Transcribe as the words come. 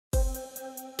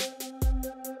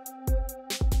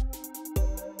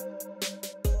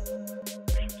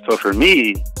So for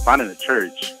me, finding a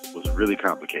church was really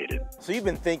complicated. So you've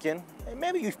been thinking, and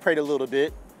maybe you've prayed a little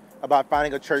bit about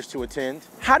finding a church to attend.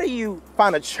 How do you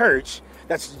find a church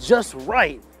that's just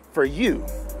right for you?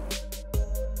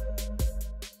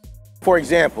 For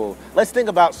example, let's think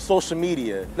about social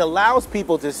media. It allows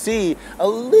people to see a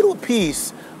little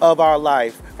piece of our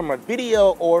life from a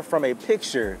video or from a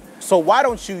picture. So why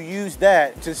don't you use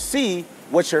that to see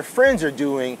what your friends are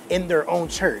doing in their own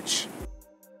church?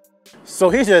 So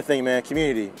here's the other thing, man,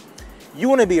 community. You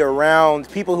want to be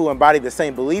around people who embody the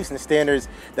same beliefs and standards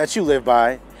that you live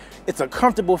by. It's a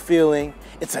comfortable feeling,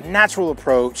 it's a natural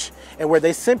approach, and where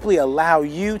they simply allow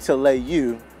you to let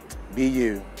you be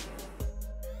you.